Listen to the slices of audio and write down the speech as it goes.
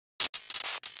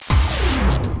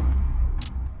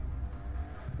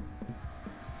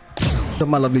What's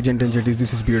up, my lovely gent and jetties?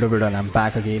 This is BeardoWeirdo and I'm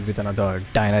back again with another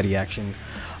Dyna reaction.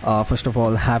 First of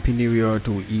all, Happy New Year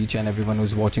to each and everyone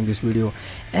who's watching this video.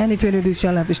 And if you're new to this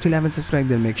channel and still haven't subscribed,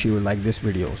 then make sure you like this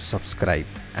video, subscribe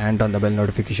and turn the bell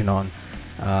notification on,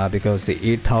 because the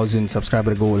 8,000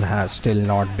 subscriber goal has still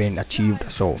not been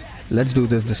achieved. So let's do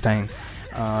this time.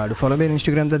 To follow me on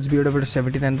Instagram, that's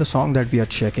BeardoWeirdo17, and the song that we are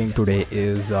checking today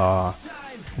is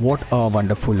What a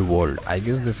Wonderful World. I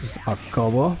guess this is a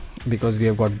cover because we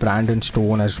have got Brandon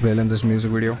Stone as well in this music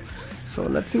video. So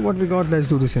let's see what we got. Let's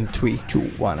do this in 3, 2,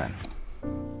 1 and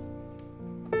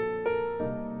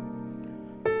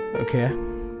okay.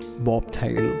 Bob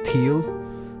Thiel,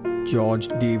 George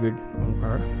David.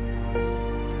 Okay.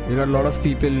 We got a lot of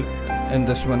people in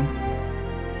this one.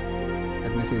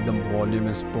 Let me see if the volume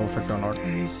is perfect or not.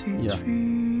 I see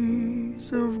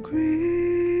trees of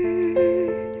green,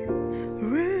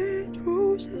 red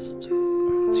roses too.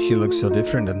 She looks so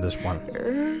different in this one.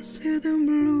 I see them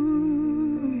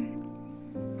bloom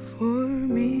for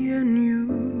me and you,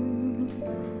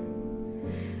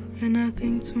 and I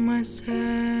think to myself,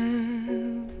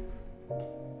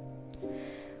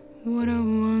 what a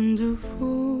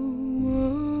wonderful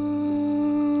world.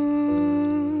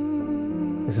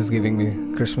 This is giving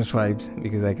me Christmas vibes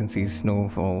because I can see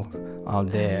snowfall out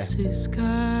there. I see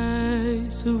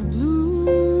skies of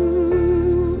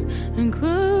blue and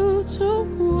clouds of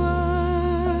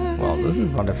white. Wow, this is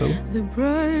wonderful. The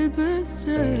bright blessed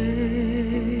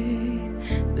day,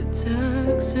 the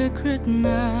dark sacred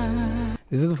night.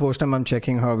 This is the first time I'm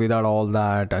checking her without all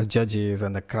that judges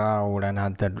and the crowd and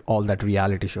all that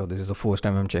reality show. This is the first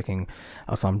time I'm checking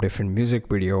some different music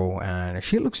video, and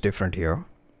she looks different here.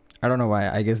 I don't know why.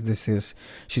 I guess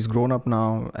she's grown up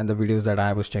now, and the videos that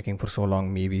I was checking for so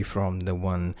long, maybe from the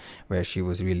one where she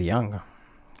was really young.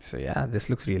 So yeah, this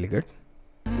looks really good.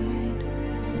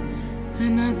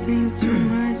 And I think to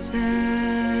myself,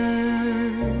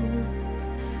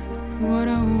 what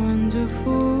a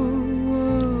wonderful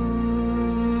world.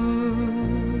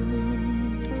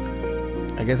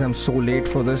 I guess I'm so late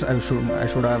for this. I should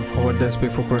have heard this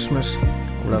before Christmas.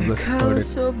 Would have heard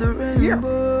it. Yeah.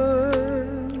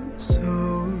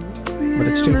 But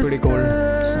it's still pretty cold,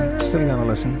 so still gonna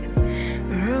listen.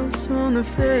 Else on the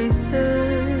faces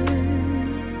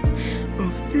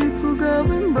of people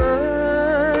going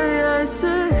by, I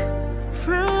see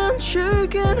friends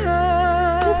shaking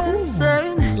hands,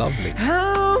 saying, lovely.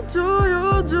 how do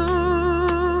you do?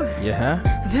 Yeah.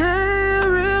 They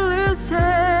really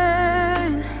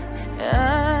say, I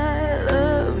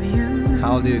love you.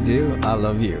 How do you do? I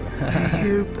love you.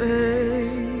 Hear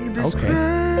babies Okay.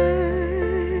 cry,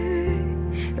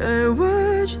 I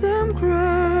watch them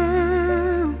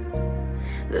grow.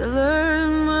 They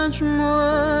learn much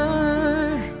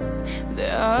more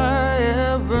than I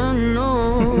ever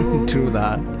know. True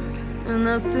that. And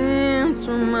I think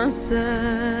to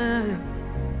myself,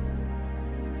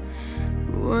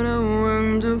 what a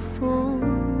wonderful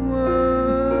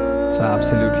world. It's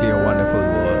absolutely a wonderful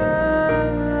world.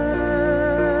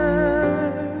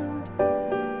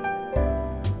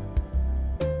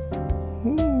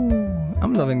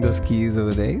 I'm loving those keys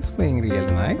over there. It's playing real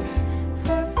nice.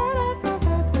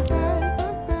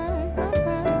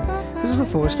 This is the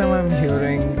first time I'm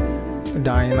hearing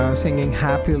Dyna singing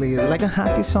happily, like a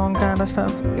happy song kind of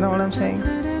stuff. You know what I'm saying?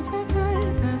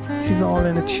 She's all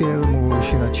in a chill mood,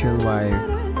 she's in a chill vibe.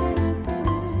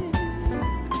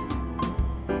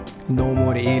 No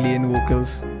more alien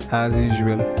vocals as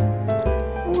usual.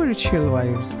 Very chill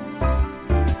vibes.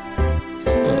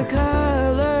 The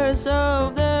colors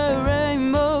of the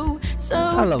rainbow, so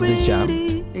I love this jam.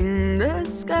 in the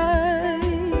sky.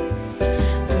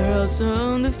 Girls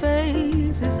on the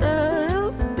faces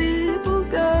of people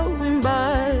going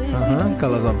by.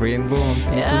 Colors of rainbow on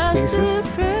people's I faces. see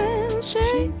friends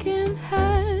shaking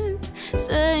hands,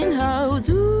 saying how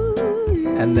do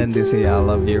you And then they say I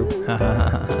love you.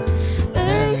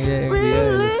 They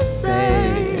really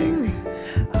saying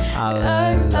I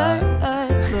I love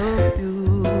love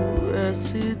you. I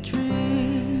see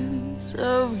trees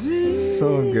of green,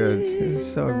 so good. This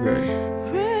is so good.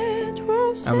 red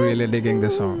roses I'm really digging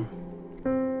this song.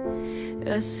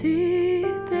 I see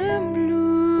them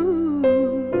blue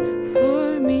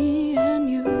for me and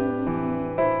you,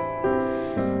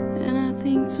 and I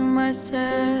think to myself,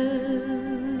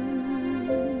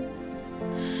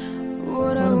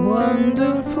 what a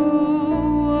wonderful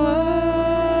world.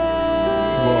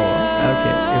 Whoa.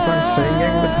 Okay, if I'm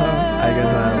singing with her, I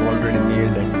guess I've already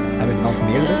nailed it. I mean, not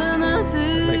nailed it.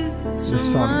 Like, this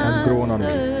song has grown on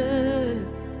me.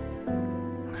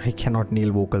 I cannot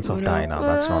nail vocals of Dyna.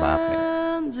 That's not happening.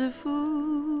 Wonderful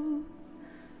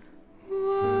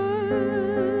world.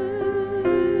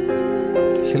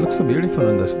 She looks so beautiful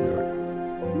in this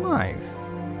video. Nice.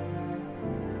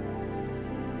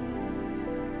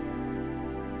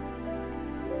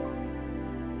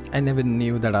 I never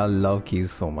knew that I love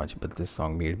keys so much, but this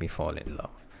song made me fall in love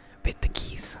with the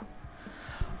keys.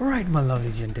 Alright, my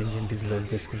lovely genties, let's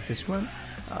discuss this one.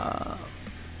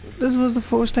 This was the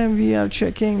first time we are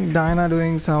checking Dinah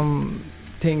doing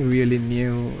something really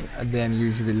new than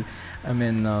usual. I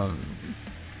mean,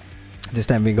 this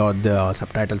time we got the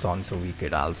subtitles on so we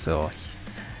could also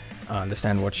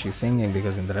understand what she's singing,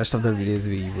 because in the rest of the videos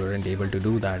we weren't able to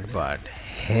do that. But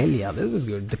hell yeah, this was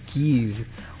good. The keys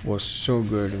were so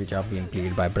good, which have been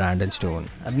played by Brandon Stone.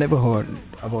 I've never heard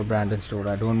about Brandon Stone,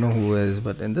 I don't know who is,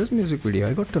 but in this music video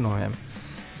I got to know him.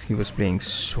 He was playing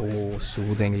so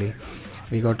soothingly.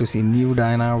 We got to see new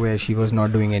Dinah, where she was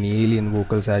not doing any alien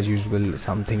vocals as usual,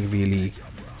 something really,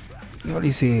 what do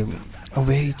you say, a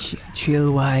very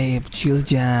chill vibe, chill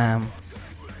jam.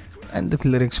 And the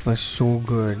lyrics were so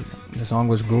good. The song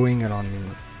was growing around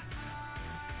me.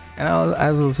 And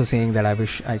I was also saying that I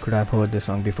wish I could have heard this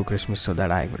song before Christmas, so that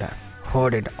I would have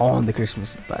heard it on the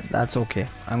Christmas. But that's okay.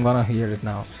 I'm gonna hear it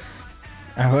now.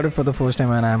 I heard it for the first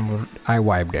time and I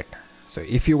vibed it. So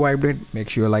if you vibed it, make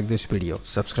sure you like this video,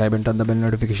 subscribe and turn the bell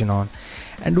notification on,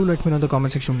 and do let me know in the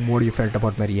comment section what you felt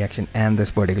about my reaction and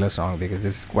this particular song, because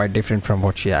this is quite different from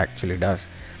what she actually does.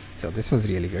 So this was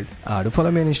really good. Do follow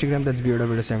me on Instagram, that's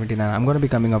BeardoWeirdo79. I'm gonna be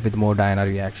coming up with more Dinah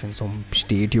reactions, so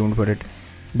stay tuned for it.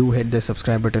 Do hit the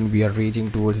subscribe button. We are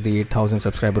raging towards the 8,000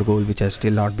 subscriber goal, which has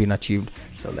still not been achieved.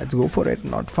 So let's go for it.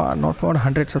 Not for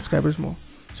 100 subscribers more.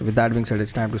 So with that being said,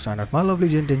 it's time to sign out. My lovely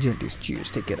genties. Cheers.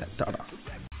 Take care. Tada.